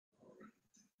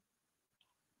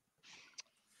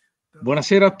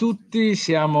Buonasera a tutti,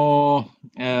 siamo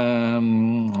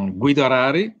Guido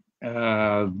Harari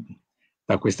da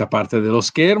questa parte dello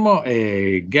schermo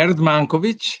e GERED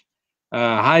MANKOWITZ.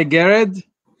 Hi GERED.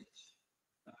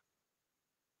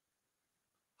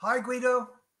 Hi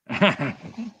Guido.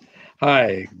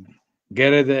 Hi.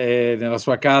 GERED è nella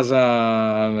sua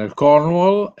casa nel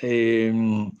Cornwall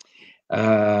e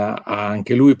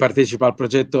anche lui partecipa al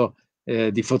progetto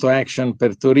di photo action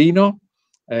per Torino.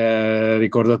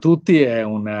 Ricordo a tutti, è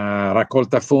una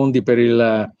raccolta fondi per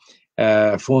il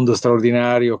fondo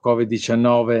straordinario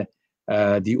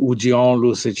Covid-19 di UG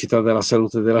Onlus e Città della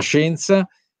Salute e della Scienza.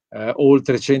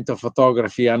 Oltre 100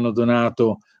 fotografi hanno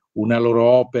donato una loro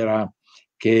opera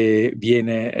che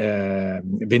viene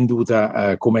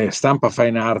venduta come stampa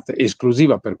fine art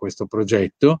esclusiva per questo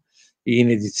progetto, in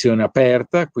edizione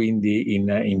aperta, quindi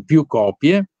in più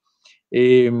copie,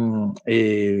 e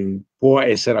può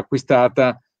essere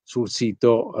acquistata sul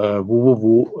sito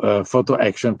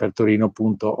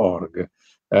www.photoactionpertorino.org.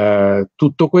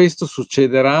 Tutto questo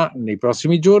succederà nei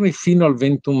prossimi giorni fino al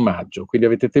 21 maggio, quindi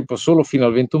avete tempo solo fino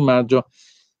al 21 maggio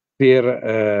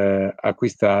per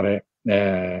acquistare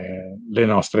le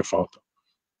nostre foto.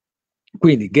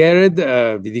 Quindi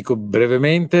GERED, vi dico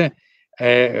brevemente,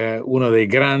 è uno dei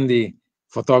grandi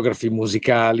fotografi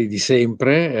musicali di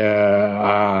sempre,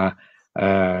 ha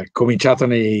cominciato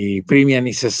nei primi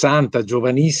anni 60,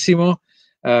 giovanissimo,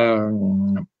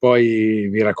 poi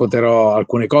vi racconterò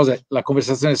alcune cose, la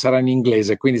conversazione sarà in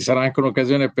inglese, quindi sarà anche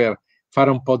un'occasione per fare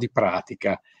un po' di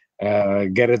pratica.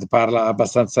 GERED parla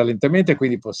abbastanza lentamente,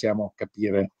 quindi possiamo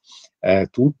capire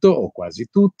tutto o quasi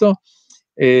tutto.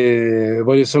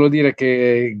 Voglio solo dire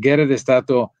che GERED è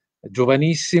stato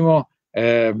giovanissimo,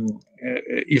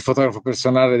 il fotografo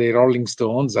personale dei Rolling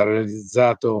Stones, ha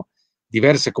realizzato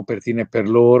diverse copertine per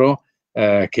loro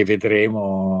che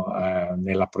vedremo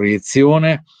nella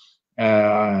proiezione.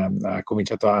 Ha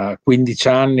cominciato a 15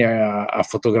 anni a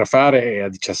fotografare e a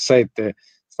 17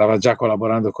 stava già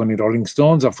collaborando con i Rolling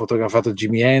Stones, ha fotografato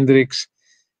Jimi Hendrix,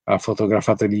 ha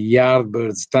fotografato gli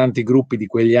Yardbirds, tanti gruppi di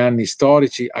quegli anni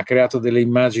storici, ha creato delle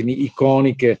immagini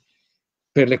iconiche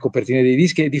per le copertine dei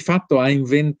dischi e di fatto ha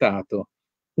inventato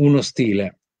uno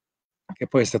stile che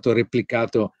poi è stato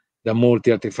replicato da molti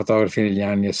altri fotografi negli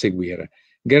anni a seguire.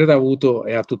 GERED ha avuto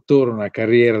e ha tuttora una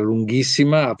carriera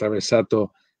lunghissima, ha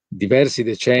attraversato diversi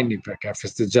decenni perché ha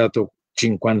festeggiato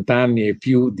 50 anni e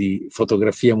più di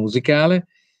fotografia musicale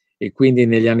e quindi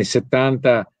negli anni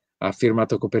 70 ha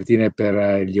firmato copertine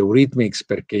per gli Eurythmics,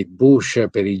 per Kate Bush,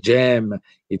 per i Jam,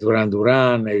 i Duran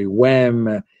Duran, i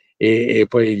Wham e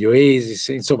poi gli Oasis,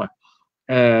 insomma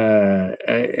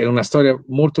è una storia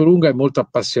molto lunga e molto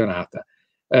appassionata.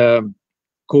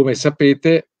 Come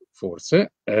sapete,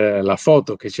 forse, la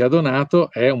foto che ci ha donato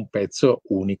è un pezzo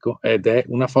unico ed è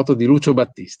una foto di Lucio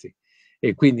Battisti.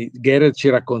 E quindi GERED ci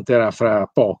racconterà fra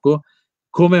poco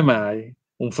come mai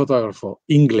un fotografo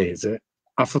inglese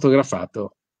ha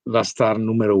fotografato la star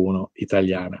numero 1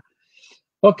 italiana.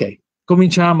 Ok,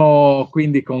 cominciamo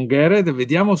quindi con GERED,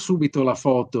 vediamo subito la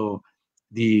foto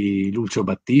di Lucio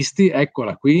Battisti,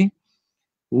 eccola qui,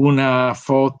 una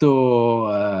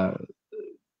foto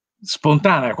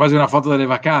spontanea, quasi una foto delle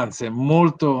vacanze,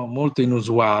 molto, molto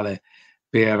inusuale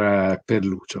per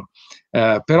Lucio.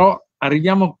 Però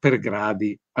arriviamo per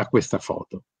gradi a questa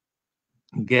foto.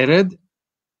 GERED.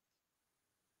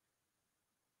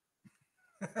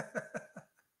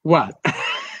 What?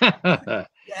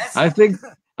 Yes.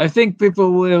 I think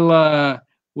people will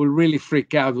really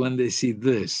freak out when they see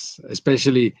this,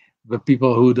 especially the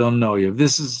people who don't know you.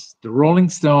 This is the Rolling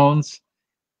Stones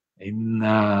in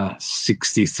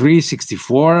 63,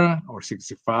 64 or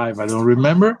 65, I don't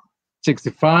remember,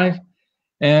 65.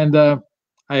 And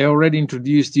I already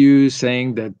introduced you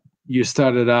saying that you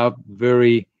started out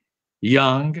very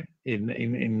young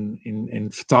in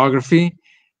photography.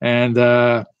 And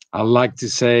I'd like to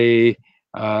say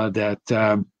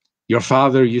that your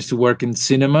father used to work in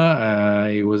cinema.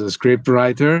 He was a script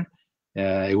writer.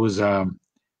 He was a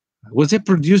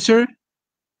producer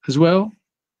as well?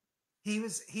 He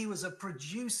was a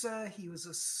producer, he was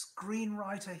a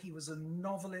screenwriter, he was a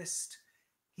novelist,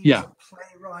 he was a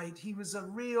playwright, he was a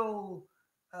real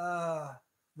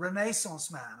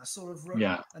Renaissance man, a sort of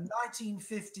a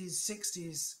 1950s,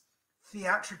 60s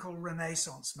theatrical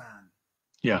Renaissance man.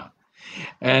 Yeah.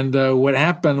 And what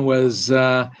happened was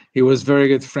he was very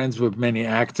good friends with many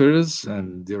actors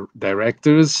and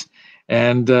directors.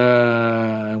 And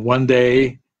one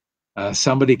day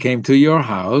somebody came to your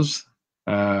house,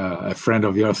 a friend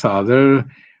of your father,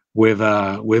 with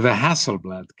a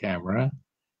Hasselblad camera,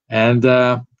 and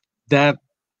that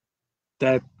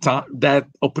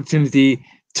opportunity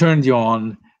turned you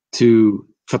on to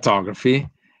photography,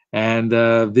 and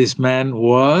this man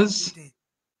was.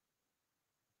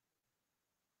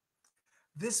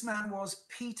 This man was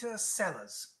Peter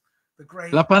Sellers, the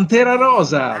great La Pantera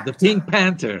Rosa, actor, the Pink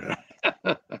Panther.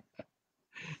 The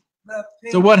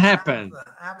Pink So what Panther, happened?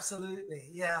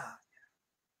 Absolutely, yeah.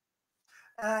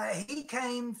 He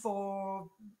came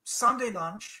for Sunday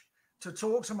lunch to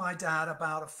talk to my dad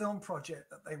about a film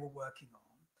project that they were working on.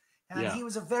 And he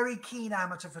was a very keen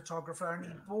amateur photographer, and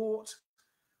he brought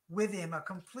with him a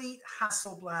complete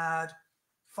Hasselblad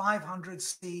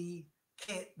 500C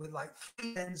kit with like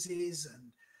 3 lenses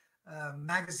and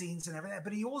magazines and everything.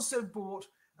 But he also bought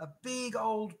a big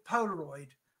old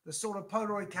Polaroid, the sort of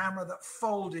Polaroid camera that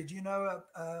folded, you know,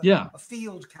 a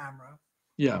field camera.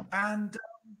 Yeah. And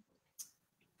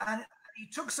he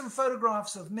took some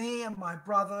photographs of me and my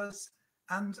brothers,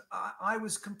 and I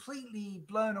was completely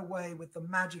blown away with the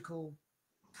magical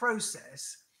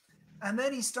process. And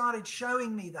then he started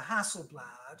showing me the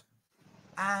Hasselblad,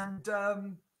 and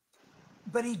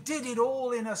but he did it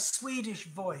all in a Swedish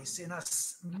voice, in a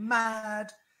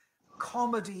mad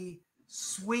comedy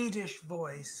Swedish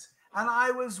voice, and I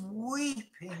was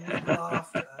weeping with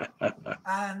laughter.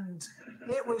 And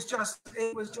it was just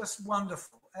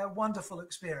wonderful, a wonderful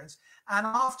experience. And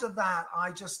after that,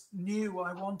 I just knew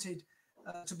I wanted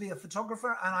to be a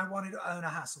photographer, and I wanted to own a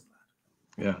Hasselblad.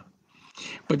 Yeah,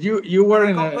 but you were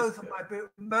in both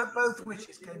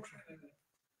wishes came true.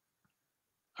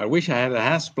 I wish I had a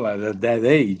Hasselblad at that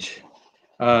age,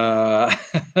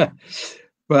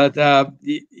 but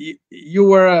you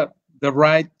were the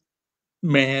right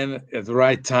man at the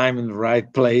right time in the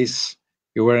right place.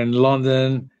 You were in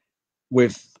London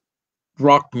with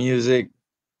rock music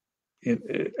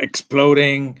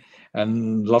exploding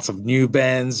and lots of new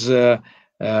bands,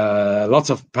 lots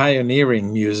of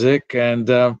pioneering music, and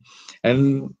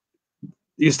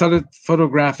you started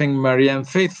photographing Marianne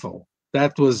Faithfull.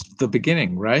 That was the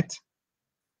beginning, right?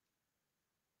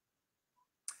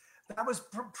 That was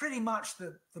pretty much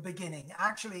the beginning.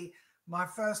 Actually, I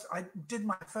did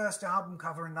my first album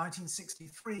cover in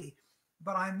 1963,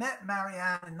 but I met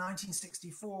Marianne in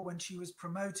 1964 when she was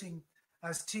promoting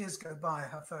As Tears Go By,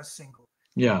 her first single.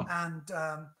 Yeah. And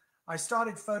I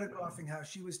started photographing her.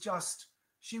 She was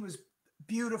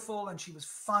beautiful, and she was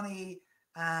funny,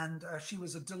 and she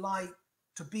was a delight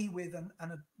to be with, and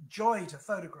a joy to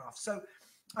photograph. So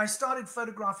I started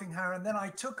photographing her, and then I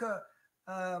took her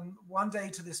one day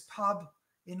to this pub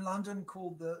in London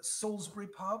called the Salisbury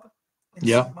Pub in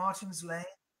St. Martin's Lane.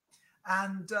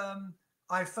 And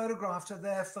I photographed her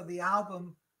there for the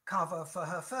album cover for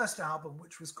her first album,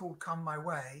 which was called Come My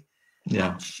Way.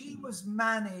 Yeah. And she was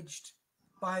managed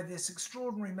by this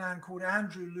extraordinary man called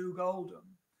Andrew Loog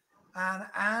Oldham. And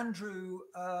Andrew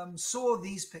saw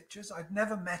these pictures. I'd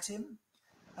never met him,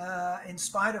 in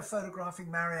spite of photographing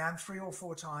Marianne 3 or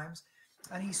 4 times.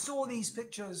 And he saw these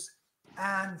pictures,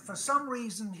 and for some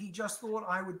reason, he just thought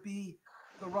I would be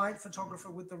the right photographer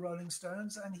with the Rolling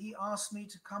Stones. And he asked me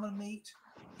to come and meet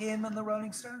him and the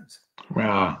Rolling Stones.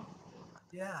 Wow.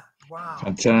 Yeah. Wow.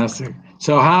 Fantastic.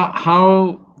 So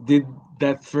how did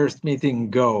that first meeting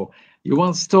go? You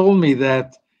once told me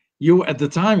that at the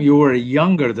time you were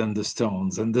younger than the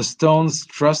Stones, and the Stones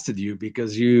trusted you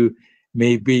because you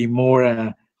may be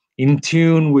more in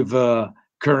tune with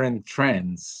current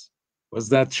trends. Was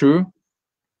that true?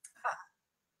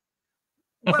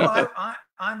 Well,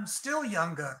 I'm still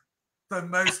younger than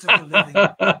most of the living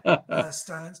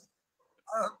Stones.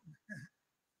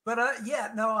 But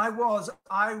yeah, no, I was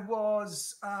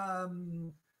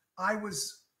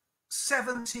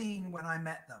 17 when I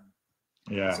met them.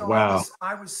 Yeah, so wow.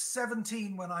 I was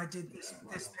 17 when I did this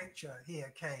picture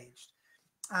here, Caged.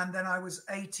 And then I was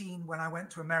 18 when I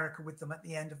went to America with them at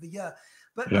the end of the year.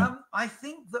 But I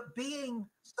think that being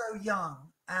so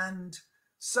young and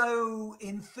so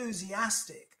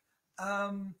enthusiastic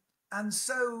and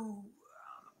so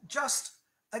just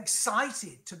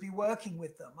excited to be working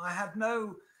with them, I had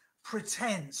no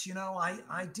pretense, you know.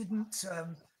 I didn't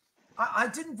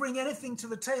bring anything to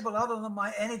the table other than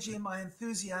my energy and my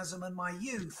enthusiasm and my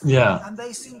youth. Yeah. And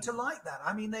they seemed to like that.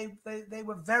 I mean, they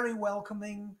were very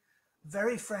welcoming,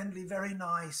 very friendly, very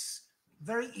nice,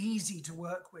 very easy to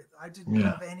work with. I didn't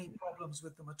have any problems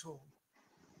with them at all.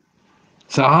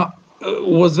 So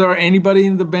was there anybody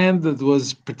in the band that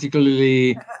was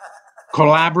particularly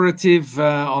collaborative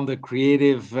on the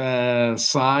creative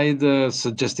side,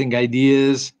 suggesting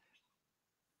ideas?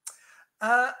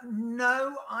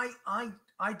 No, I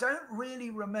don't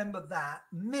really remember that.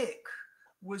 Mick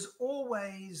was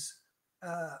always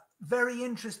very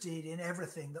interested in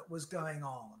everything that was going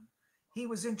on. He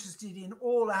was interested in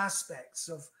all aspects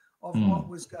of what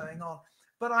was going on.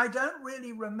 but I don't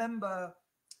really remember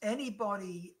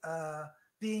anybody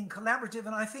being collaborative.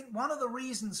 And I think one of the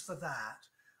reasons for that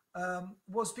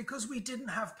was because we didn't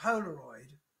have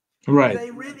Polaroid. Right.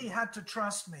 They really had to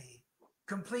trust me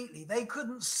completely. They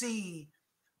couldn't see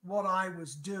what I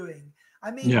was doing. I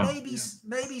mean,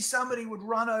 maybe somebody would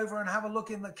run over and have a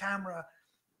look in the camera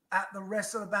at the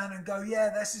rest of the band and go, yeah,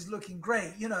 this is looking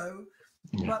great, you know.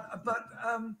 Yeah. But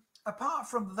apart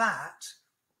from that,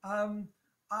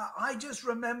 I just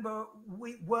remember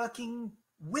working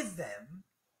with them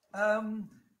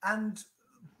and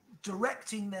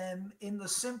directing them in the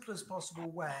simplest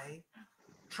possible way,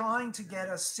 trying to get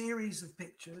a series of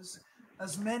pictures,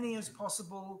 as many as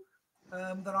possible,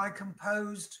 that I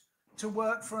composed to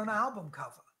work for an album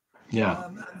cover. Yeah.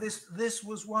 And this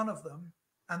was one of them,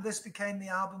 and this became the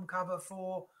album cover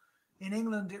for, in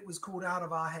England, it was called Out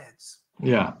of Our Heads.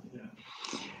 Yeah.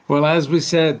 Well, as we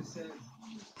said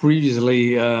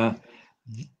previously, a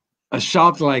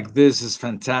shot like this is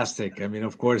fantastic. I mean,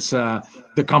 of course,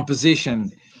 the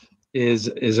composition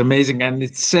is amazing, and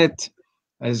it's set,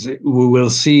 as we will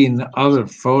see in other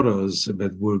photos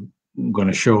that we're going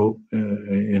to show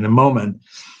in a moment.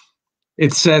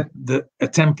 It set a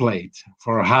template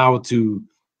for how to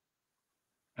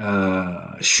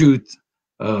shoot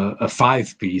a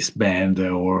 5-piece band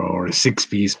or a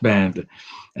 6-piece band,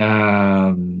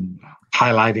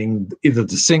 highlighting either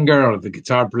the singer or the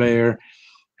guitar player.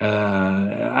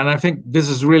 And I think this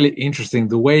is really interesting,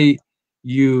 the way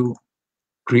you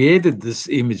created these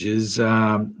images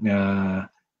very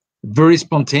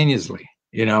spontaneously.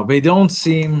 You know, they don't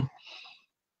seem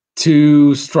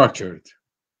too structured,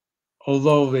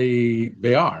 although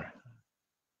they are.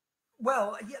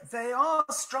 Well, yeah, they are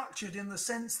structured in the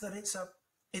sense that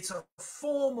it's a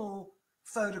formal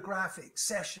photographic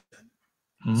session.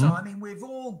 Mm-hmm. So, I mean, we've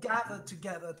all gathered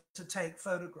together to take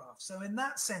photographs. So in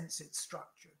that sense, it's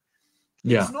structured.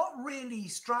 Yeah. It's not really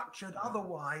structured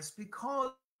otherwise,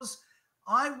 because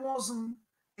I wasn't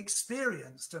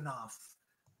experienced enough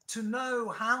to know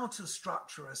how to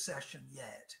structure a session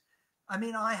yet. I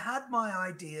mean, I had my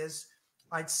ideas.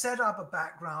 I'd set up a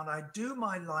background. I'd do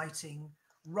my lighting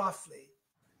roughly,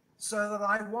 so that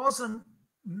I wasn't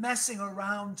messing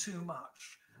around too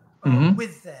much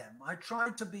with them. I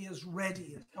tried to be as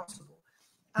ready as possible.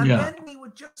 And then we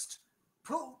would just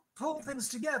pull things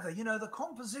together. You know, the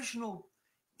compositional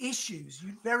issues,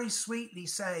 you very sweetly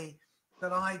say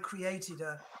that I created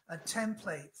a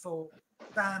template for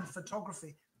band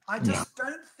photography. I just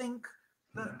don't think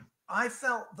that I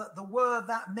felt that there were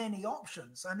that many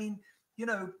options. I mean, you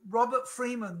know, Robert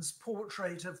Freeman's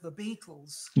portrait of the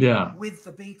Beatles with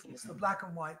the Beatles, the black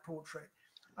and white portrait.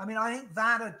 I mean, I think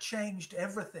that had changed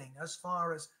everything as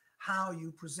far as how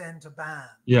you present a band.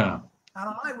 Yeah.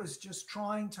 And I was just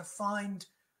trying to find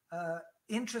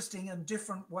interesting and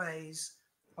different ways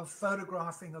of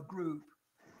photographing a group.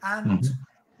 And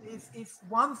if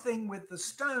one thing with the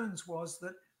Stones was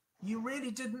that you really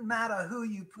didn't matter who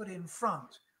you put in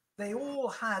front. They all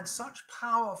had such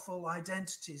powerful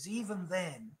identities, even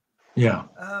then,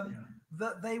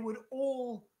 that they would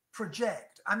all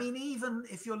project. I mean, even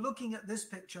if you're looking at this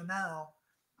picture now,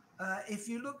 if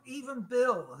you look, even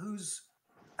Bill, who's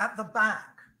at the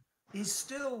back, is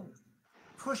still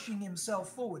pushing himself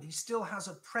forward. He still has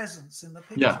a presence in the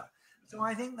picture. Yeah. So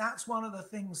I think that's one of the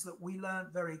things that we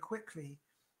learned very quickly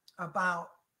about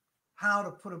how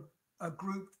to put a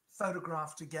group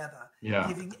photograph together,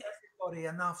 giving everybody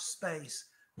enough space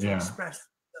to express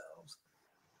themselves.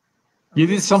 You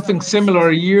did something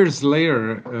similar years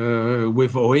later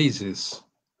with Oasis.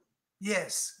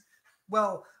 Yes.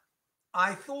 Well,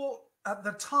 I thought at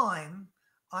the time,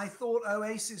 I thought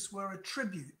Oasis were a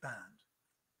tribute band.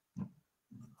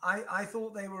 I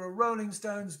thought they were a Rolling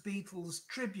Stones, Beatles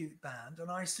tribute band. And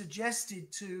I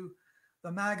suggested to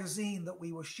the magazine that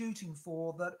we were shooting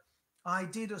for that I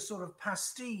did a sort of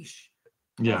pastiche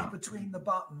of Between the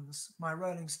Buttons, my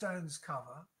Rolling Stones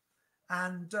cover.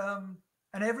 And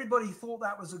everybody thought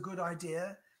that was a good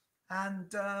idea.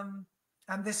 And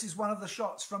this is one of the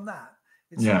shots from that.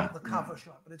 It's not the cover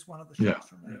shot, but it's one of the shots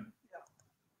from that.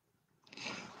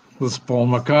 This is Paul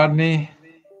McCartney,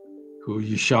 who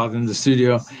you shot in the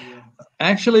studio.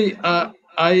 Actually,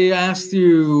 I asked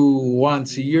you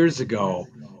once years ago,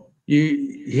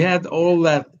 you had all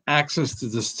that access to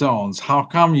the Stones. How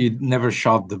come you never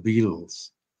shot the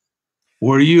Beatles?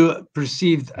 Were you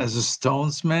perceived as a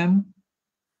Stones man?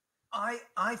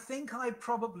 I think I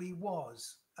probably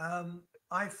was.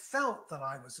 I felt that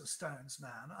I was a Stones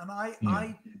man, and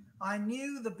I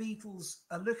knew the Beatles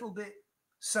a little bit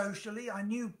socially. I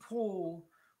knew Paul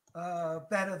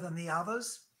better than the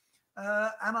others.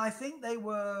 And I think they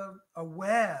were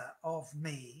aware of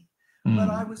me, but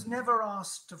I was never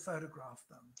asked to photograph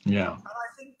them. Yeah. And I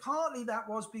think partly that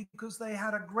was because they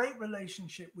had a great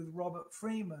relationship with Robert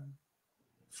Freeman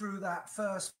through that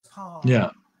first part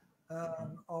of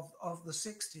the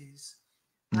 60s.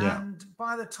 Yeah. And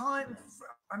by the time,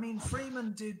 I mean,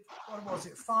 Freeman did, what was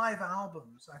it, 5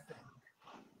 albums, I think.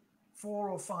 4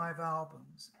 or 5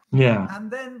 albums. Yeah.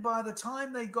 And then by the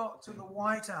time they got to the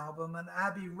White Album and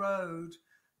Abbey Road,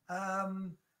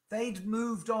 they'd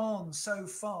moved on so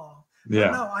far.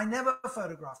 Yeah. But no, I never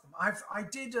photographed them. I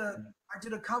did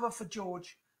a cover for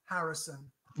George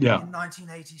Harrison in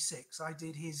 1986. I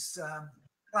did his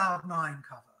Cloud 9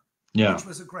 cover, which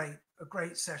was a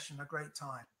great session, a great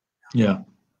time. Yeah.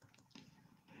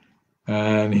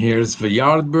 And here's the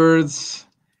Yardbirds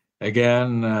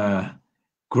again.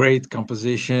 Great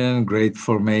composition, great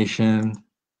formation,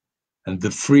 and the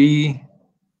free.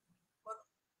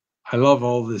 I love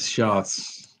all these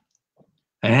shots.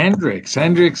 And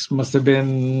Hendrix must have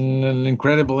been an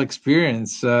incredible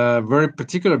experience, very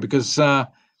particular because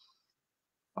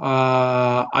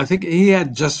I think he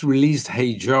had just released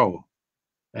Hey Joe,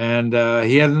 and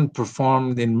he hadn't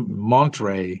performed in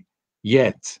Monterey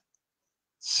yet.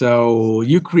 So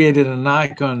you created an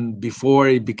icon before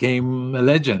he became a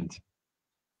legend.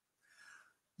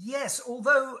 Yes,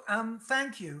 although,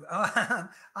 thank you. I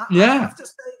have to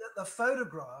say that the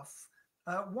photograph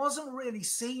wasn't really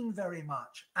seen very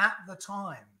much at the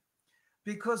time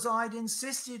because I'd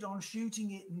insisted on shooting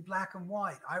it in black and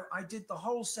white. I did the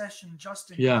whole session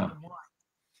just in black and white.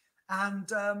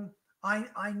 And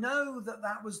I know that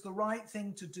that was the right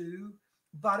thing to do,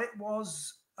 but it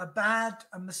was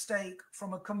a mistake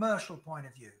from a commercial point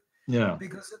of view. Yeah.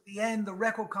 Because at the end, the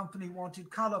record company wanted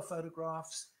color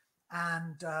photographs.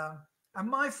 And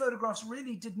my photographs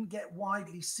really didn't get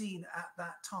widely seen at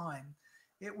that time.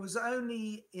 It was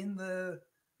only in the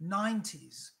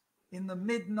 90s, in the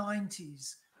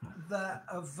mid-90s, that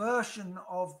a version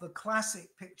of the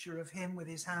classic picture of him with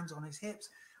his hands on his hips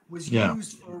was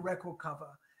used for a record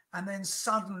cover. And then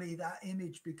suddenly that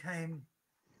image became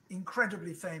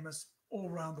incredibly famous all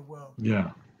around the world.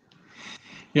 Yeah.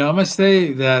 Yeah, I must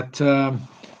say that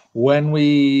when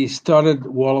we started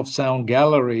Wall of Sound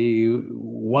Gallery,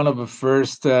 one of the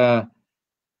first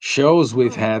shows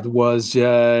we've had was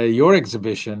your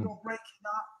exhibition. You're breaking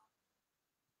up.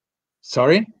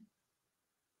 Sorry?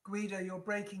 Guido, you're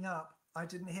breaking up. I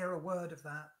didn't hear a word of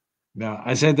that. No,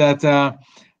 I said that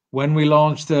when we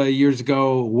launched years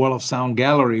ago Wall of Sound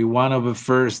Gallery, one of the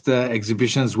first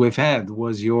exhibitions we've had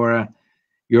was your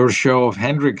show of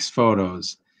Hendrix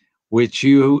photos, which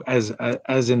you, as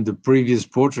in the previous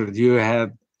portrait, you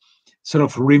had sort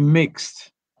of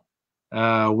remixed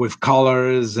with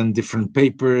colors and different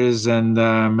papers and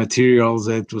materials.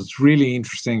 It was really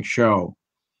interesting show.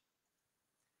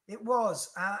 It was,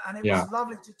 and it was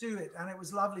lovely to do it, and it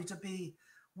was lovely to be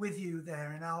with you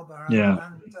there in Alba.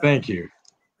 And, thank you.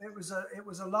 It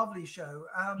was a lovely show.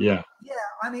 Yeah.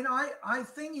 I mean, I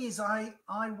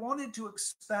wanted to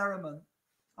experiment.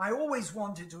 I always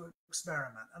wanted to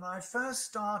experiment, and I first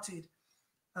started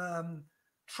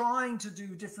trying to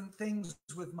do different things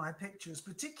with my pictures,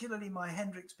 particularly my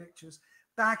Hendrix pictures,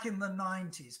 back in the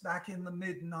 90s, back in the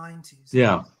mid-90s.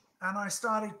 Yeah. And I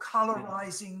started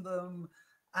colorizing them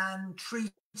and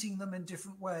treating them in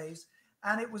different ways.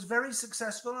 And it was very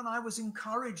successful, and I was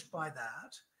encouraged by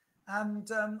that. And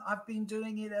I've been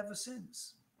doing it ever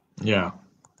since. Yeah.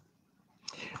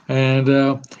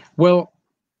 And, well,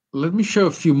 let me show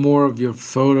a few more of your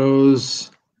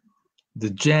photos. The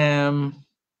Jam,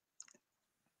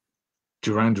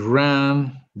 Duran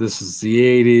Duran. This is the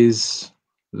 80s,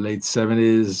 late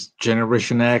 70s.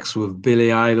 Generation X with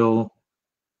Billy Idol.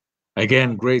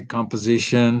 Again, great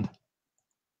composition.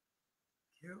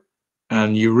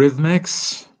 And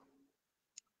Eurythmics.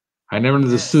 I never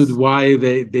understood why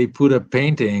they put a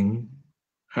painting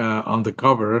on the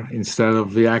cover instead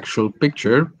of the actual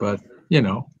picture, but you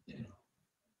know.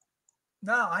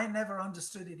 No, I never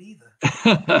understood it either.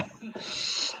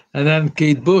 And then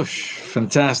Kate Bush,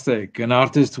 fantastic, an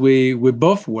artist we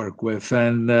both work with,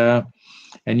 and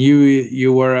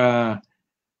you were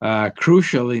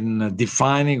crucial in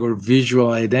defining our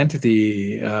visual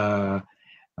identity for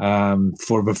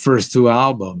the first 2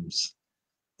 albums.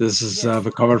 This is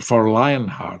the cover for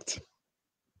Lionheart.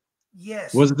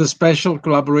 Yes. Was it a special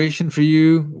collaboration for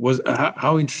you? Was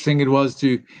how interesting it was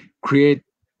to create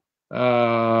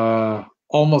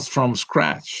almost from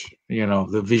scratch, you know,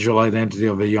 the visual identity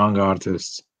of a young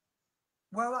artist?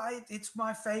 Well, it's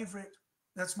my favorite.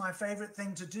 That's my favorite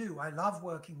thing to do. I love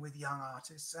working with young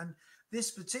artists, and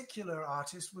this particular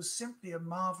artist was simply a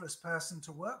marvelous person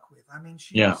to work with. I mean,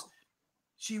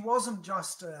 she wasn't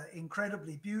just an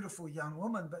incredibly beautiful young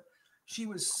woman, but she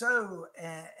was so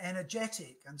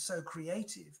energetic and so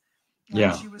creative.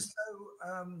 And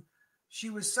she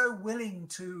was so willing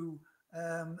to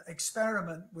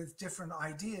experiment with different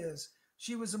ideas.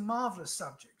 She was a marvelous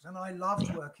subject, and I loved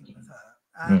working with her.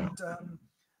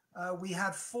 And we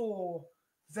had 4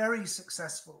 very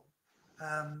successful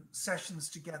sessions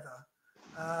together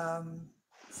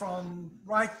from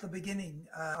right at the beginning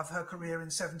of her career in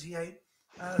 '78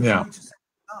 through to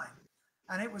 '79.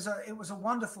 And it was a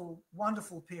wonderful,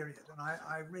 wonderful period. And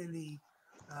I really,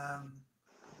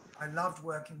 I loved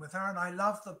working with her, and I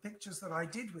love the pictures that I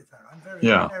did with her. I'm very,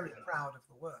 very proud of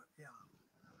the work. Yeah.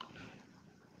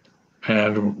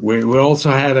 And we also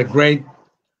had a great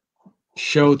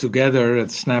show together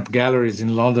at Snap Galleries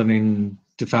in London in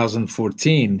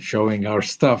 2014, showing our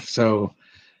stuff. So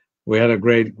we had a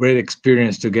great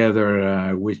experience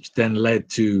together, which then led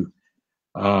to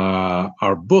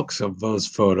our books of those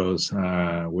photos,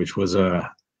 which was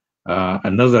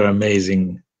another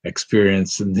amazing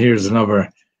experience. And here's another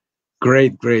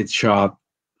great shot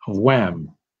of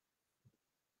Wham.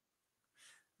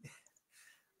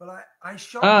 Well, I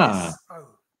shot this.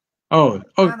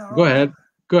 Go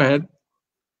ahead.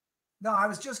 No, I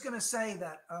was just going to say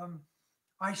that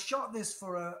I shot this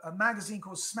for a magazine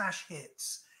called Smash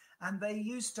Hits, and they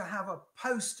used to have a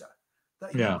poster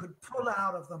that you could pull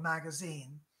out of the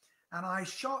magazine. And I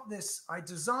shot this, I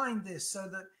designed this so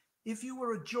that if you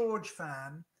were a George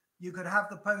fan, you could have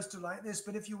the poster like this.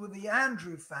 But if you were the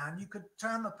Andrew fan, you could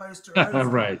turn the poster over.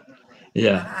 Right.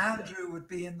 Yeah. And Andrew would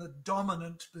be in the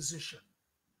dominant position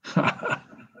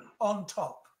on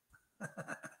top.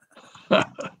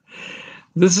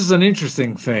 This is an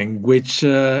interesting thing, which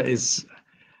is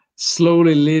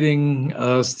slowly leading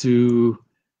us to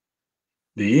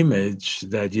the image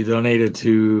that you donated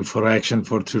to for Action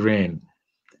for Turin.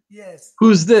 Yes.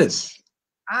 Who's this?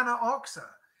 Anna Oxer.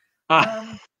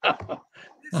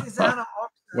 This is Anna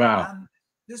Oxer. Wow. And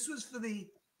this was for the...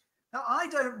 Now, I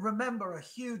don't remember a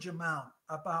huge amount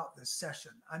about this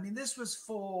session. I mean, this was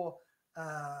for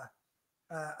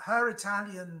her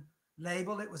Italian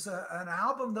label. It was an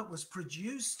album that was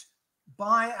produced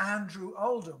by Andrew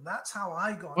Oldham. That's how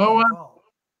I got involved.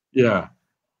 Yeah.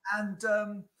 And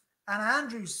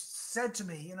Andrew said to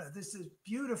me, you know, this is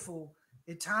beautiful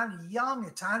young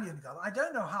Italian girl. I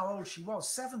don't know how old she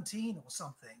was, 17 or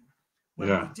something when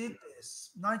we did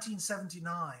this,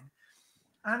 1979.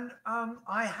 And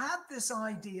I had this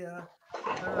idea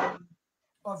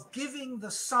of giving the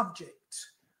subject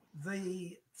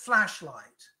the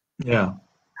flashlight. Yeah.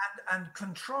 And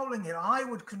controlling it. I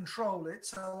would control it,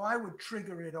 so I would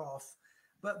trigger it off,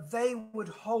 but they would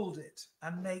hold it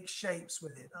and make shapes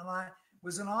with it. And it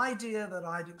was an idea that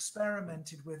I'd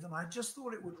experimented with, and I just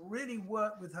thought it would really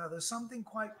work with her. There's something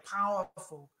quite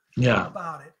powerful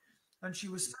about it. And she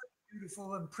was so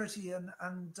beautiful and pretty, and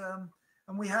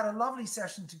we had a lovely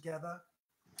session together.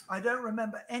 I don't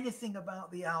remember anything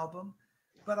about the album,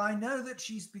 but I know that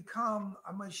she's become,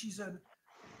 I mean, she's a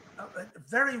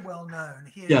very well known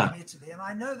here in Italy, and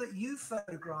I know that you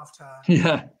photographed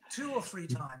her 2 or 3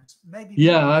 times, maybe.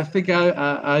 Yeah, I think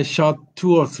I shot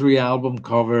 2 or 3 album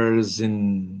covers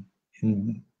in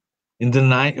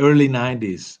the early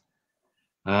 90s.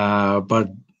 But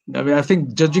I mean, I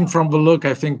think judging from the look,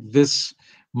 I think this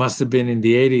must have been in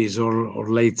the 80s or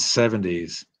late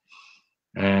 70s.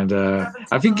 And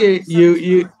I think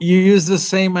you use the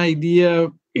same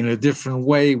idea in a different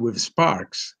way with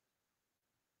Sparks.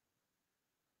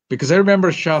 Because I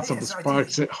remember shots of the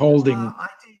Sparks holding. I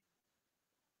did.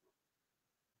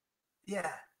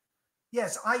 Yeah.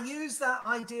 Yes, I used that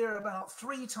idea about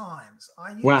 3 times.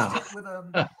 I used it with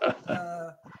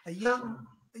a young,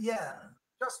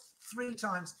 just 3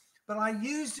 times. But I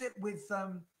used it with,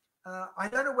 I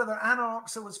don't know whether Anna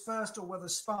Oxer was first or whether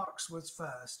Sparks was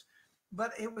first.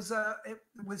 But it was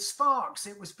with Sparks,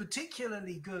 it was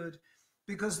particularly good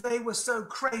because they were so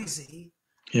crazy.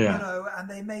 You know, and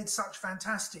they made such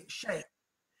fantastic shape.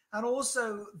 And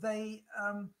also they,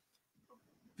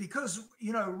 because,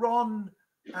 you know, Ron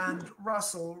and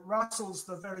Russell's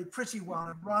the very pretty one,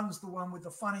 and Ron's the one with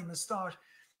the funny moustache.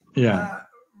 Yeah.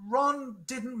 Ron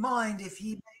didn't mind if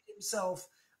he made himself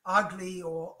ugly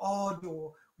or odd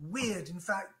or weird. In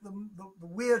fact, the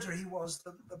weirder he was,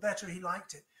 the better he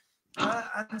liked it.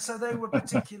 And so they were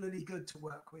particularly good to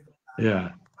work with.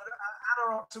 Yeah. But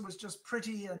Anna Oxer was just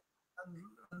pretty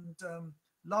and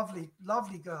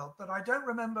lovely girl, but I don't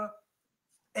remember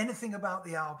anything about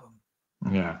the album.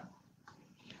 Yeah.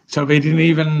 So they didn't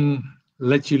even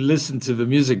let you listen to the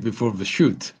music before the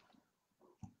shoot.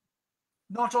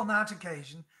 Not on that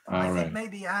occasion. I think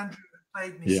maybe Andrew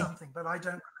played me something, but I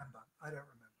don't remember.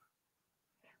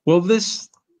 Well, the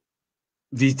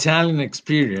Italian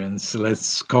experience,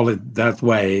 let's call it that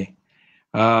way,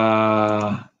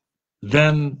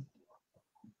 then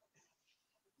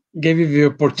gave you the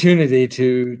opportunity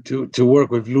to work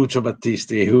with Lucio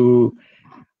Battisti, who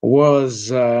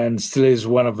was and still is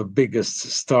one of the biggest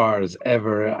stars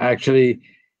ever. Actually,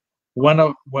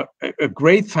 a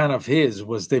great fan of his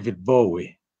was David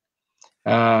Bowie,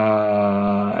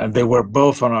 and they were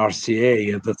both on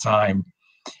RCA at the time.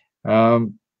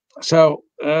 So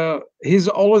he's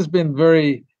always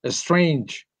been a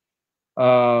strange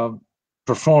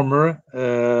performer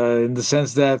in the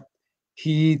sense that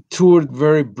he toured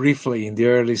very briefly in the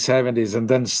early 70s and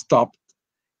then stopped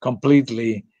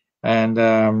completely and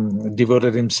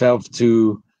devoted himself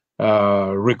to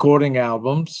recording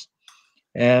albums.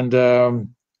 And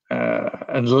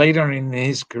later in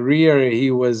his career,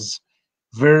 he was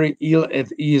very ill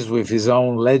at ease with his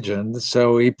own legend.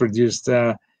 So he produced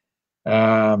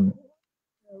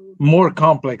more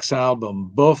complex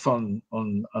album, both on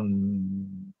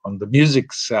the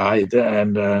music side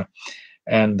and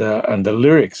the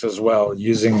lyrics as well,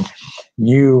 using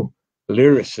new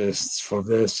lyricists for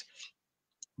this.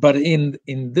 But in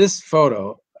this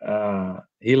photo,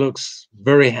 he looks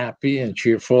very happy and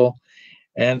cheerful,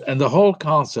 and the whole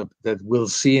concept that we'll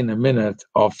see in a minute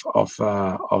of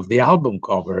the album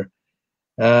cover.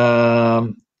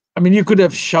 I mean, you could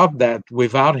have shot that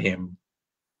without him,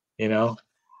 you know.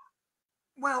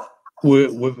 Well,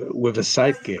 with a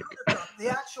sidekick. The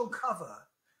actual cover.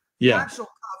 Actual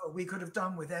cover we could have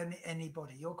done with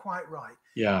anybody. You're quite right.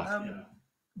 But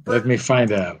let me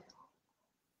find out.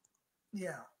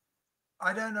 Yeah.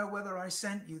 I don't know whether I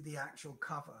sent you the actual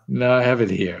cover. No, I have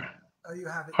it here. Oh, you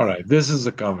have it. All right, this is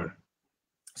the cover.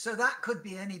 So that could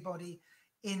be anybody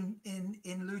in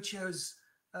Lucio's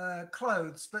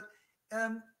clothes. But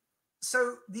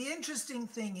so the interesting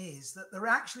thing is that there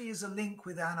actually is a link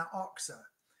with Anna Oxa,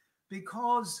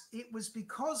 because it was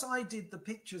because I did the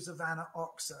pictures of Anna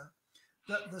Oxa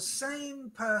that the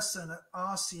same person at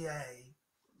RCA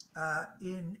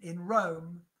in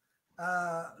Rome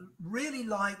really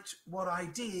liked what I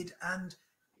did and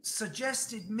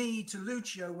suggested me to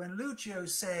Lucio when Lucio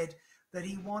said that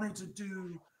he wanted to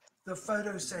do the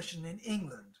photo session in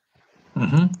England.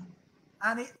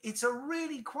 And it's a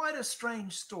really quite a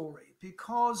strange story,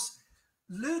 because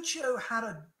Lucio had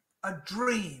a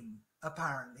dream,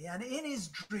 apparently, and in his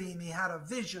dream he had a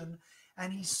vision,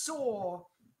 and he saw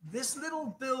this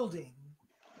little building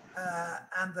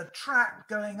and the track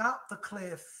going up the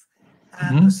cliff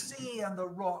and the sea and the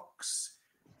rocks,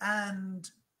 and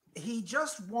he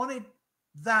just wanted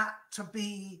that to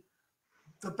be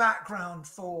the background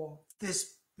for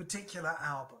this particular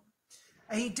album.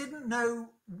 And he didn't know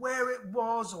where it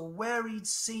was or where he'd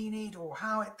seen it or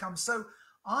how it comes. So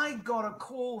I got a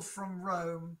call from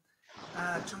Rome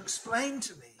to explain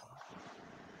to me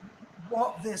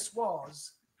what this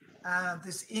was,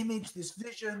 this image, this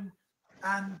vision,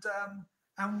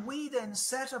 and we then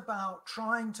set about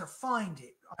trying to find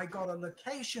it. I got a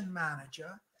location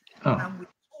manager, and we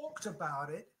talked about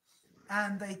it,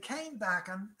 and they came back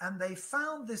and they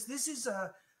found this. This is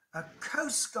a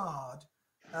Coast Guard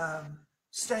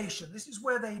station. This is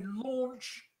where they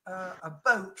launch a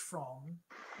boat from.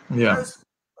 Coast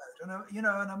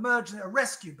Guard boat, a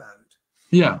rescue boat.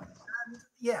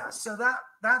 So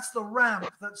that's the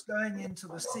ramp that's going into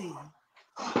the sea.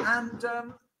 And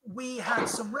we had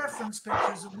some reference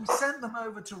pictures and we sent them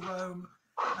over to Rome,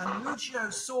 and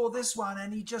Lucio saw this one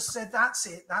and he just said, that's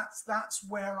it. That's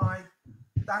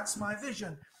my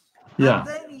vision.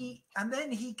 And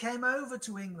then he came over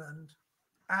to England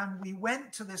and we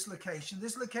went to this location.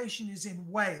 This location is in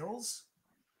Wales.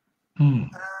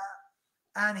 And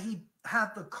he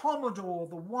had the Commodore,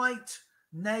 the white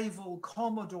naval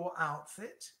Commodore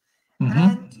outfit.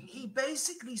 And he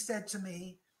basically said to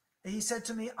me,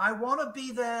 I want to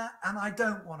be there and I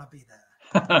don't want to be there.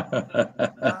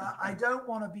 I don't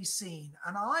want to be seen.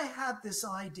 And I had this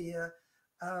idea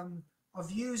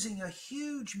of using a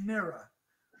huge mirror,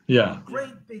 a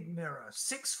great big mirror,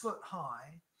 6 foot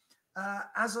high,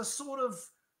 as a sort of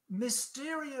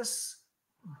mysterious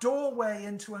doorway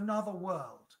into another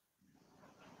world.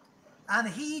 And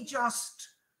he just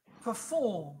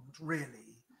performed,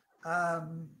 really,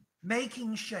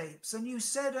 making shapes. And you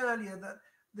said earlier that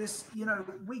this,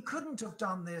 we couldn't have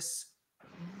done this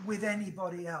with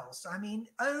anybody else. I mean,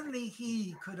 only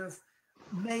he could have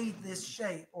made this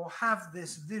shape or have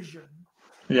this vision.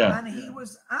 And he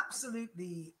was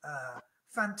absolutely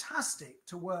fantastic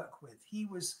to work with.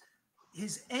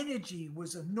 His energy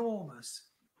was enormous.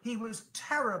 he was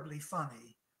terribly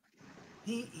funny.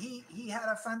 He had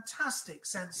a fantastic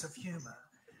sense of humor,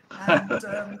 and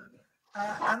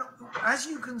as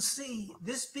you can see,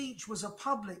 this beach was a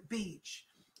public beach,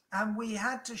 and we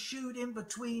had to shoot in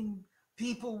between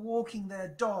people walking their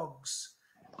dogs,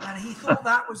 and he thought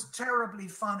that was terribly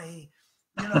funny,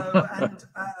 you know. And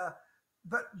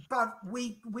but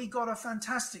we got a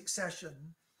fantastic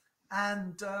session,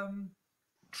 and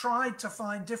tried to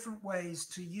find different ways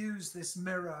to use this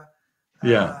mirror.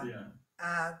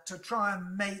 To try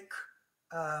and make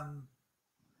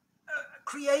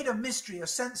create a mystery, a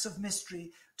sense of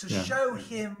mystery, to show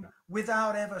him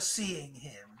without ever seeing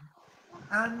him.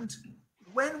 And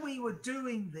when we were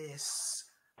doing this,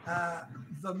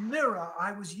 the mirror,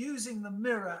 I was using the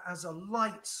mirror as a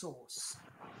light source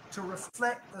to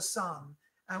reflect the sun,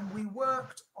 and we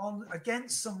worked on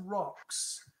against some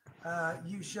rocks.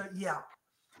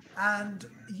 And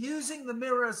using the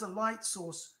mirror as a light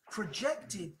source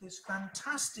projected this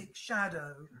fantastic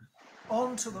shadow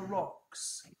onto the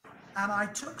rocks. And I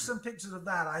took some pictures of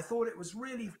that. I thought it was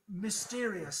really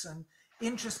mysterious and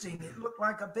interesting. It looked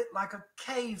like a bit like a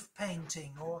cave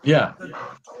painting, or the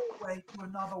doorway to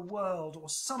another world or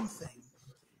something.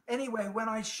 Anyway, when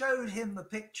I showed him the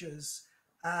pictures,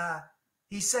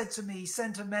 he said to me, he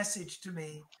sent a message to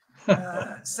me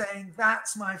saying,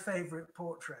 "That's my favorite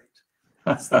portrait.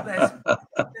 That's the best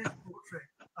portrait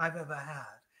I've ever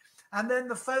had." And then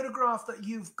the photograph that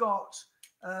you've got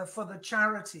for the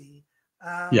charity,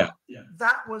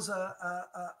 that was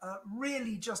a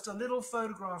really just a little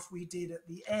photograph we did at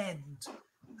the end,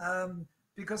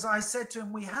 because I said to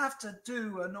him, we have to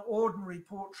do an ordinary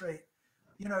portrait.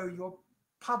 You know, your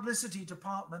publicity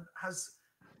department has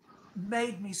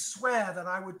made me swear that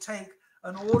I would take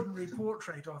an ordinary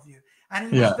portrait of you.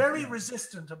 And he was very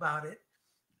resistant about it.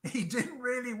 He didn't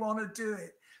really want to do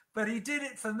it, but he did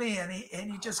it for me, and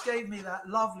he just gave me that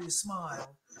lovely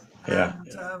smile. And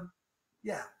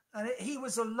he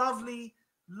was a lovely,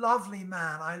 lovely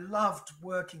man. I loved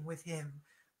working with him.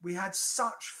 We had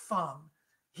such fun.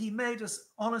 He made us,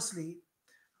 honestly,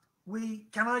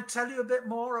 can I tell you a bit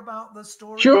more about the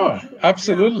story? Sure,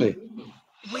 absolutely.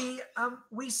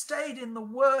 We stayed in the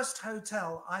worst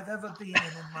hotel I've ever been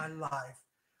in my life.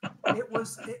 It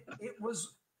was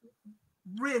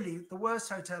really the worst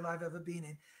hotel I've ever been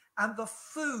in, and the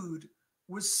food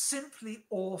was simply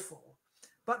awful.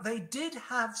 But they did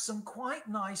have some quite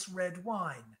nice red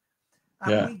wine,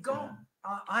 and we got.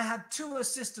 I had 2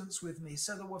 assistants with me,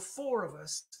 so there were 4 of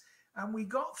us, and we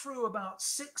got through about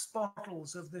 6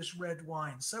 bottles of this red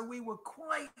wine. So we were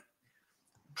quite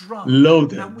drunk,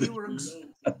 loaded, and we were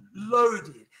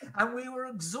loaded, and we were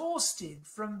exhausted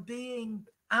from being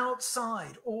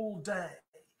outside all day.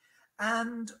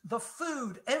 And the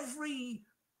food, every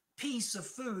piece of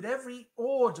food, every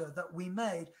order that we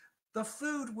made, the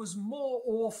food was more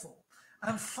awful.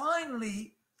 And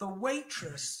finally, the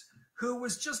waitress, who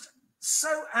was just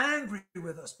so angry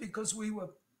with us because we were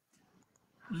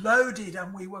loaded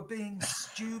and we were being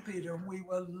stupid and we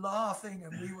were laughing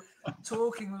and we were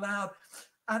talking loud,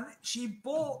 and she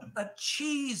bought a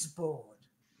cheese board.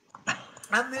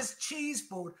 And this cheese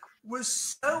board was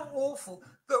so awful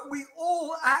that we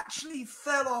all actually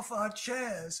fell off our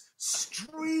chairs,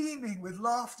 streaming with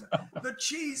laughter. The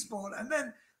cheese board. And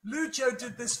then Lucio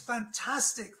did this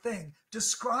fantastic thing,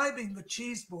 describing the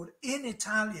cheese board in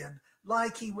Italian,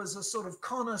 like he was a sort of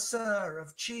connoisseur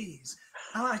of cheese.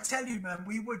 And I tell you, man,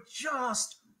 we were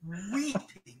just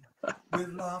weeping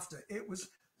with laughter. It was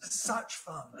such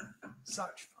fun,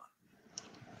 such fun.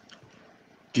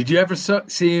 Did you ever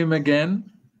see him again?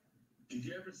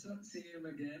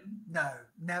 No,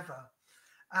 never.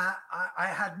 I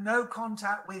had no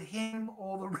contact with him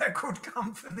or the record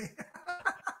company.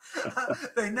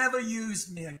 They never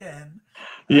used me again.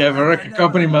 Yeah, the record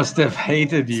company must have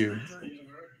hated you.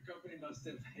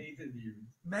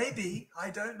 Maybe. I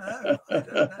don't know. I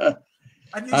don't know.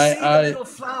 And you see the little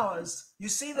flowers. You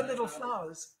see the little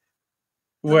flowers.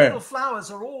 The little flowers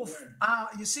are all,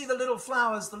 you see the little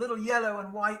flowers, the little yellow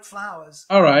and white flowers.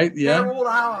 All right, yeah.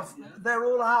 They're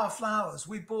all our flowers.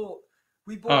 We bought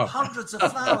hundreds of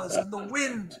flowers, and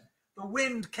the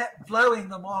wind kept blowing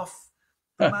them off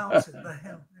the mountain, the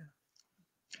hill. Yeah.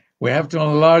 We have to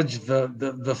enlarge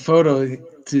the photo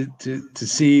to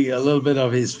see a little bit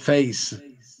of his face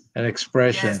and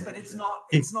expression. Yes, but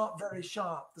it's not very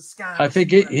sharp. The scan. I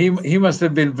think he must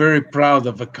have been very proud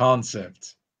of the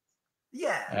concept.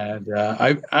 Yeah. And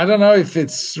I don't know if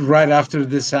it's right after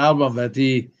this album that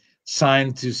he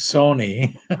signed to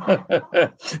Sony.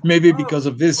 Maybe because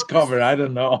of this cover. I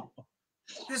don't know.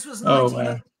 This was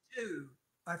 1982,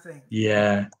 I think.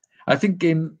 Yeah. I think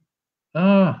hang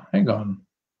on.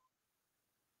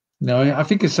 No, I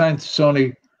think he signed to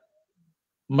Sony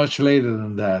much later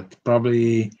than that,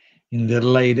 probably in the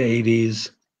late 80s,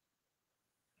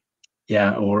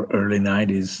 yeah, or early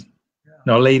 90s. Yeah.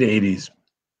 No, late 80s.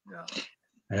 Yeah.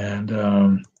 And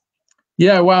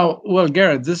yeah, well,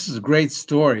 Garrett, this is a great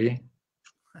story.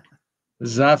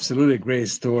 This is absolutely a great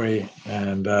story.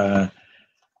 And uh,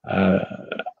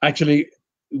 actually,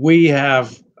 we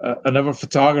have another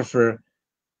photographer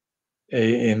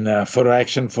in photo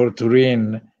action for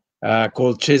Turin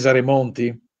called Cesare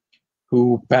Monti,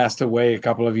 who passed away a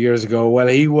couple of years ago. Well,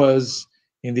 he was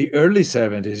in the early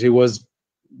 70s. He was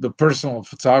the personal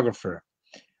photographer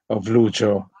of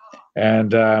Lucio.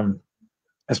 And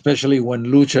especially when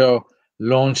Lucio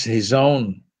launched his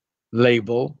own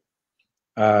label,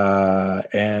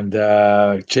 and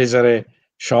Cesare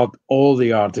shot all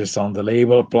the artists on the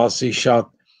label, plus he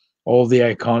shot all the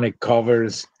iconic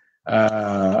covers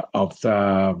of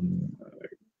the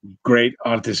great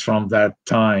artists from that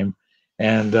time.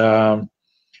 And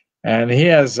he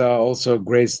has also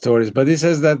great stories. But he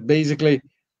says that basically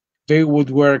they would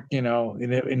work, in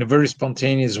a very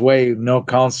spontaneous way, no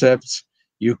concepts.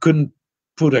 You couldn't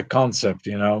put a concept,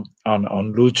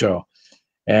 on Lucio,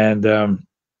 and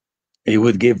he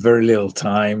would give very little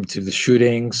time to the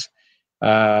shootings,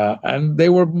 and they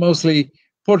were mostly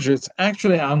portraits.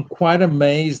 Actually, I'm quite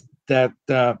amazed that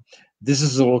this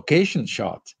is a location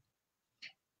shot,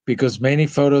 because many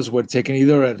photos were taken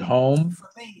either at home,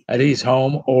 at his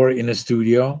home, or in a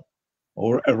studio,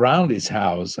 or around his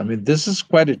house. I mean, this is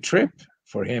quite a trip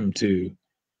for him to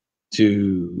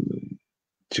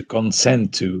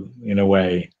consent to, in a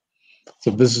way.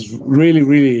 So this is really,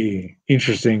 really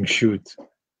interesting shoot.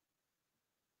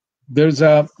 There's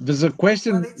a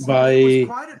question It was by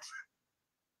quite a trip.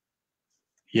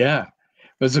 yeah,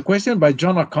 there's a question by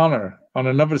John O'Connor on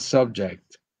another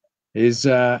subject. He's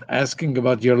asking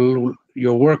about your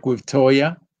work with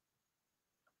Toya.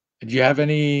 Do you have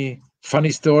any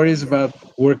funny stories about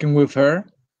working with her?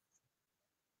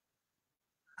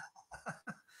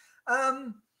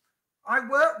 I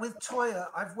work with Toya.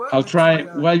 I've worked. I'll with try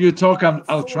Toya, while you talk. I'll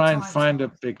 4 try and times. find a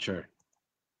picture.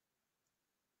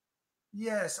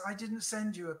 Yes, I didn't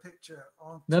send you a picture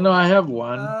on. No, I have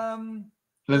one.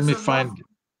 Let me find.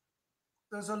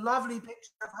 There's a lovely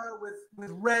picture of her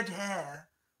with red hair.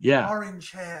 Yeah.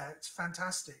 Orange hair. It's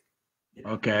fantastic.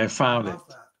 Okay, I found it.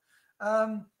 I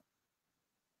love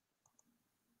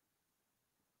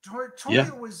that.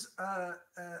 Toya was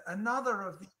another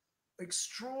of the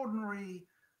extraordinary,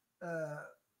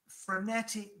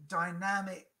 frenetic,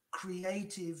 dynamic,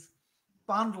 creative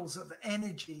bundles of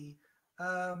energy,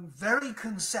 very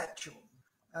conceptual.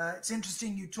 It's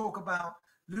interesting you talk about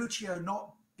Lucio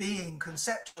not being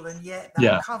conceptual, and yet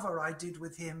that cover I did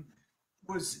with him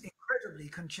was incredibly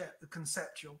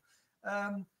conceptual.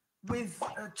 With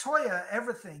Toya,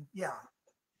 everything,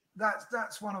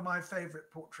 that's one of my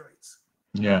favorite portraits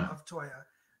of Toya.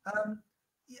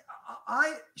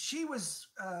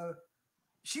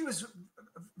 She was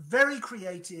very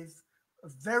creative,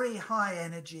 very high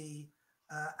energy,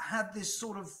 had this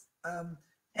sort of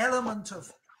element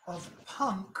of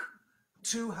punk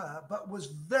to her, but was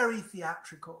very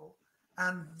theatrical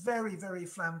and very, very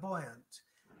flamboyant.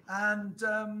 And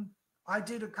I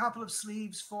did a couple of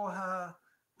sleeves for her,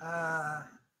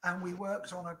 and we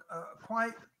worked on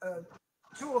quite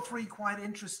 2 or 3 quite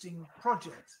interesting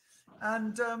projects.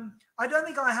 And I don't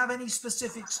think I have any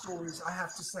specific stories, I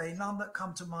have to say, none that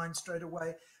come to mind straight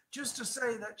away. Just to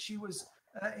say that she was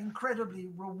incredibly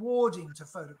rewarding to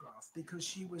photograph, because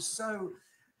she was so,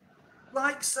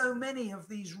 like so many of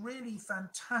these really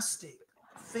fantastic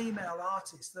female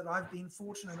artists that I've been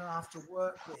fortunate enough to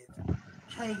work with,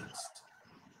 Kate,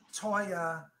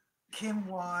 Toya, Kim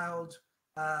Wilde,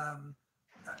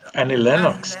 Annie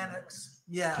Lennox.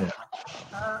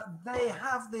 They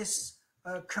have this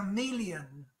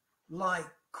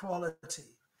chameleon-like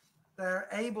quality. They're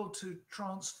able to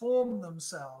transform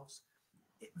themselves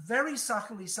very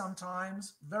subtly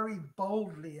sometimes, very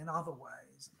boldly in other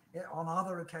ways, on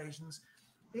other occasions,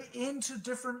 into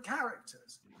different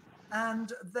characters.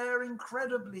 And they're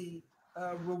incredibly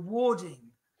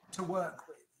rewarding to work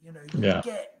with. You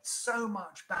get so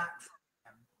much back from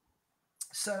them.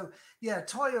 So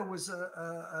Toya was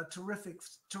a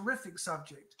terrific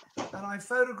subject, and I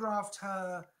photographed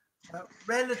her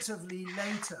relatively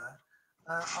later,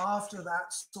 after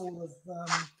that sort of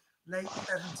late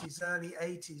 70s, early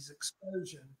 80s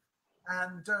explosion,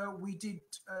 and we did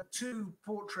 2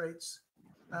 portraits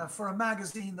for a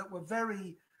magazine that were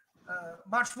very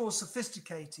much more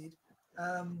sophisticated,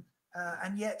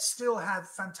 and yet still had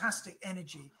fantastic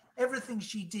energy. Everything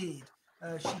she did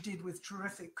with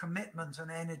terrific commitment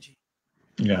and energy.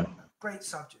 Yeah. Great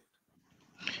subject.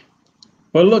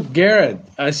 Well, look, Garrett,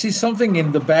 I see something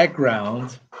in the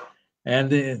background,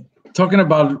 and talking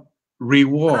about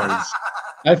rewards.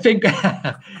 I think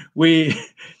we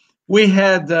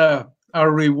had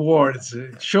our rewards.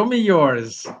 Show me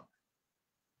yours.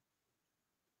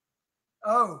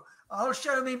 Oh, I'll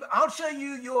show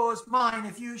you yours, mine,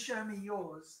 if you show me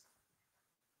yours.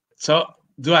 So,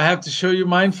 do I have to show you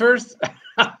mine first?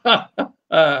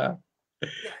 Yes.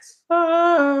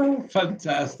 Oh,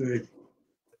 fantastic.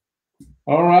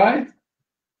 All right.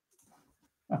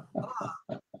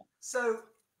 So.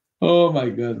 Oh my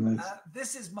goodness.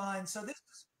 This is mine. So this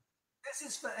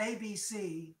is for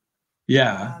ABC.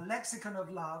 Yeah. Lexicon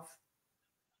of Love.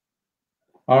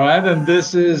 All right, and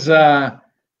this is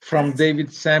from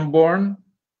David Sanborn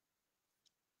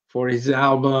for his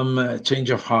album Change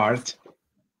of Heart.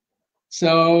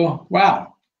 So,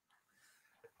 wow.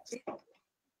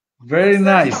 Very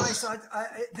nice.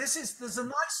 There's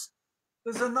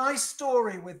a nice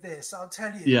story with this, I'll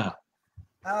tell you. Yeah.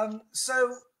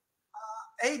 So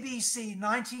ABC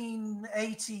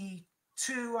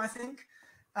 1982, I think,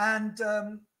 and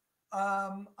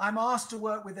I'm asked to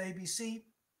work with ABC.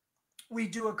 We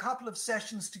do a couple of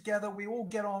sessions together. We all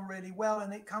get on really well,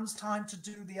 and it comes time to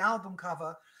do the album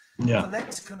cover for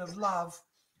Lexicon of Love.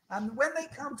 And when they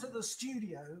come to the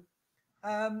studio,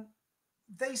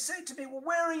 they say to me, well,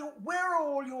 where are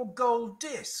all your gold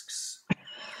discs?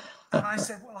 And I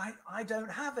said, well, I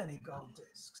don't have any gold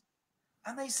discs.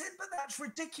 And they said, but that's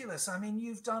ridiculous. I mean,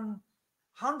 you've done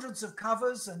hundreds of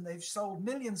covers and they've sold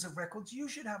millions of records. You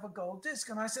should have a gold disc.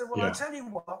 And I said, well, I'll tell you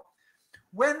what,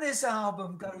 when this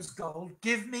album goes gold,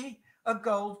 give me a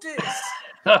gold disc.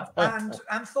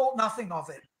 and thought nothing of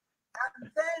it.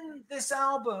 And then this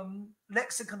album,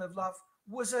 Lexicon of Love,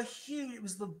 it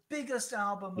was the biggest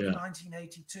album of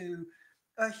 1982,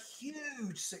 a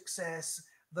huge success.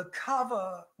 The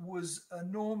cover was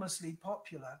enormously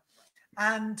popular.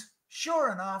 And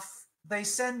sure enough, they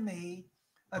send me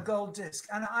a gold disc.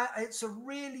 And it's a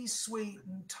really sweet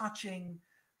and touching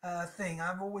thing.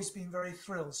 I've always been very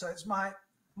thrilled. So it's my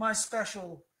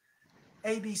special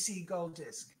ABC gold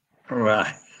disc.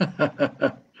 Right.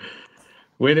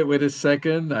 Wait a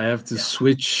second. I have to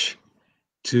switch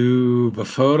to the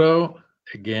photo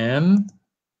again.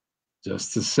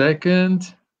 Just a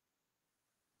second.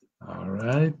 All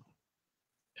right.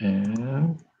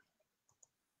 And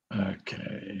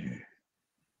okay.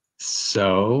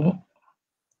 So,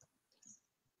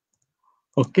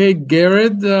 okay,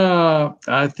 Garrett,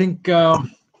 I think,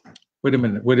 wait a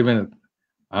minute.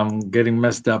 I'm getting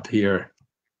messed up here.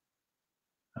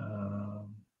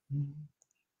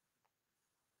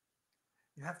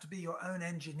 You have to be your own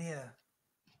engineer.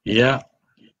 Yeah.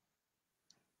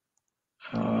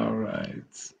 All right.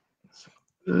 So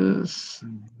this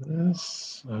and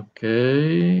this.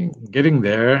 Okay. Getting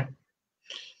there.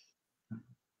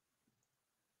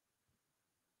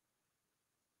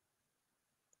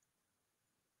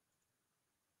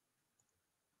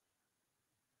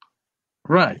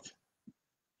 Right.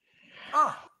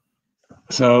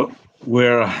 So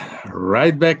we're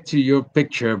right back to your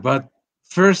picture, but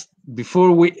first,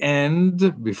 before we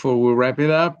wrap it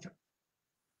up,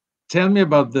 tell me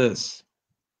about this.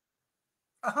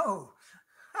 Oh,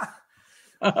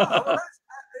 well,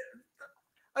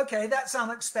 okay, that's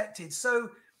unexpected. So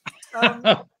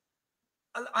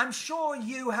I'm sure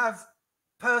you have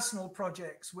personal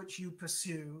projects which you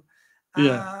pursue.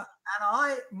 And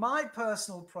my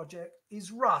personal project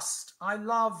is Rust. I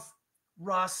love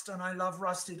Rust and I love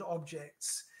rusted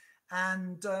objects.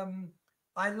 And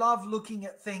I love looking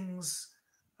at things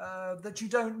that you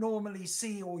don't normally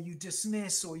see or you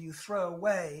dismiss or you throw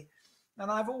away. And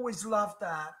I've always loved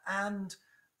that. And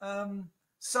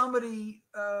somebody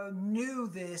knew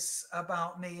this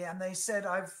about me and they said,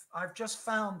 I've just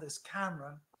found this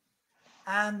camera.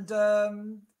 And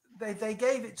they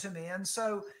gave it to me. And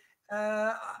so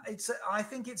I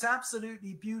think it's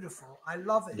absolutely beautiful. I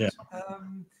love it.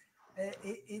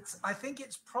 I think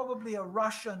it's probably a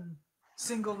Russian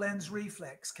single lens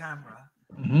reflex camera.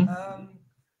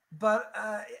 But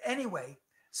anyway,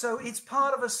 so it's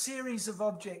part of a series of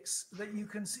objects that you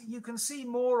can see. You can see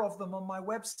more of them on my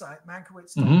website,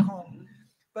 MANKOWITZ.com.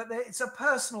 But it's a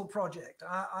personal project.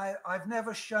 I've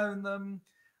never shown them.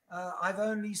 I've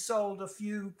only sold a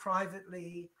few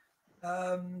privately.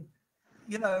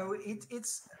 You know,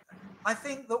 I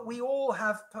think that we all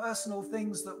have personal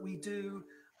things that we do.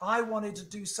 I wanted to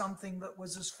do something that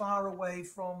was as far away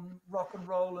from rock and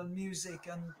roll and music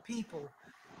and people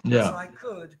as I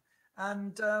could.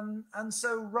 And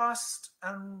so Rust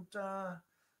and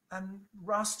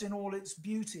Rust in all its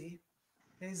beauty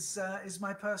is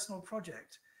my personal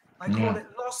project. I call it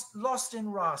Lost in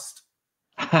Rust.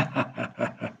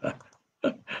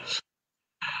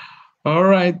 All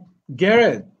right,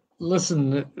 Gerard,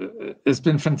 listen, it's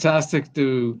been fantastic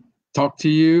to talk to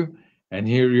you and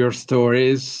hear your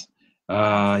stories. You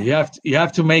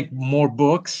have to make more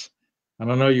books. I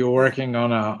don't know, you're working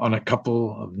on a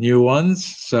couple of new ones,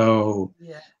 so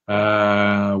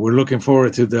we're looking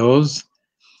forward to those.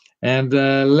 And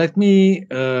let me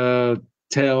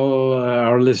tell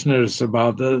our listeners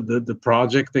about the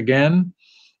project again,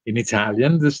 in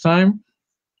Italian this time.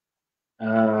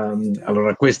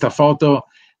 Allora, questa foto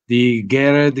di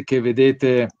GERED che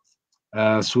vedete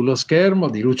sullo schermo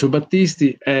di Lucio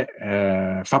Battisti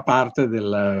fa parte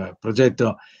del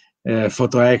progetto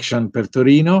Photo Action per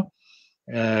Torino,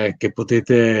 che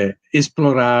potete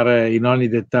esplorare in ogni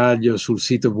dettaglio sul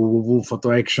sito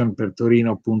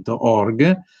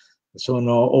www.photoactionpertorino.org.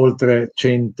 Sono oltre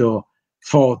 100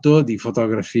 foto di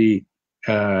fotografi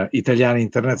italiani e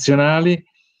internazionali,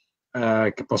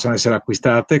 che possono essere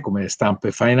acquistate come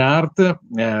stampe fine art,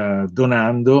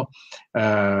 donando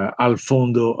al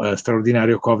fondo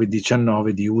straordinario Covid-19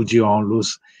 di UGI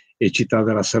Onlus e Città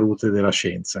della Salute e della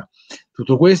Scienza.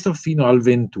 Tutto questo fino al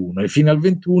 21, e fino al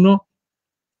 21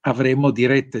 avremo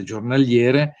dirette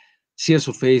giornaliere sia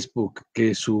su Facebook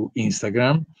che su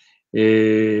Instagram.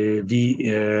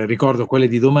 Vi ricordo quelle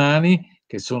di domani,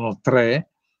 che sono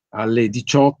 3 alle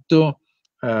 18.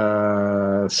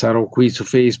 Sarò qui su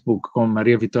Facebook con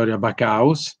Maria Vittoria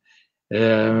Bacaus.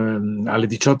 Alle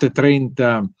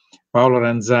 18:30 Paolo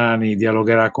Ranzani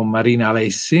dialogherà con Marina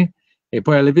Alessi, e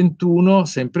poi alle 21,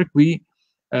 sempre qui,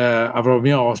 avrò il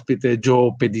mio ospite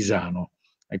Joe Pedisano,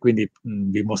 e quindi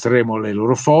vi mostreremo le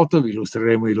loro foto, vi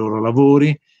illustreremo i loro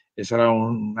lavori, e sarà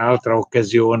un'altra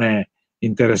occasione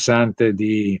interessante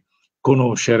di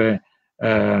conoscere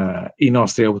i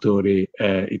nostri autori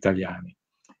italiani.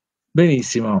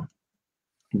 Benissimo.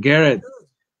 Gerard,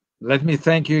 let me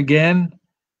thank you again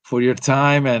for your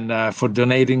time and for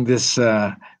donating this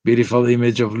beautiful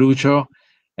image of Lucio.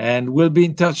 And we'll be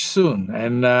in touch soon.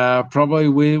 And probably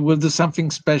we'll do something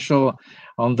special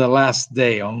on the last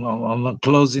day, on the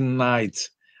closing night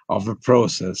of the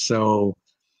process. So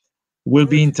we'll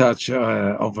be in touch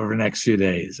over the next few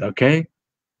days. Okay?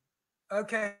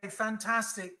 Okay,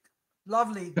 fantastic.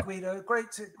 Lovely, Guido. Great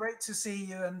to see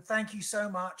you, and thank you so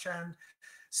much, and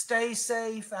stay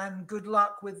safe and good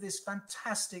luck with this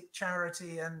fantastic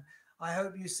charity, and I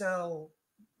hope you sell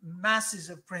masses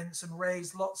of prints and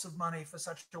raise lots of money for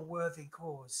such a worthy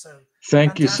cause. So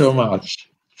thank you so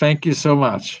much. Thank you so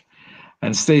much,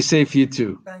 and stay safe, you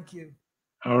too. Thank you.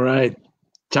 All right.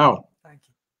 Ciao. Thank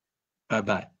you.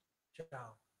 Bye-bye.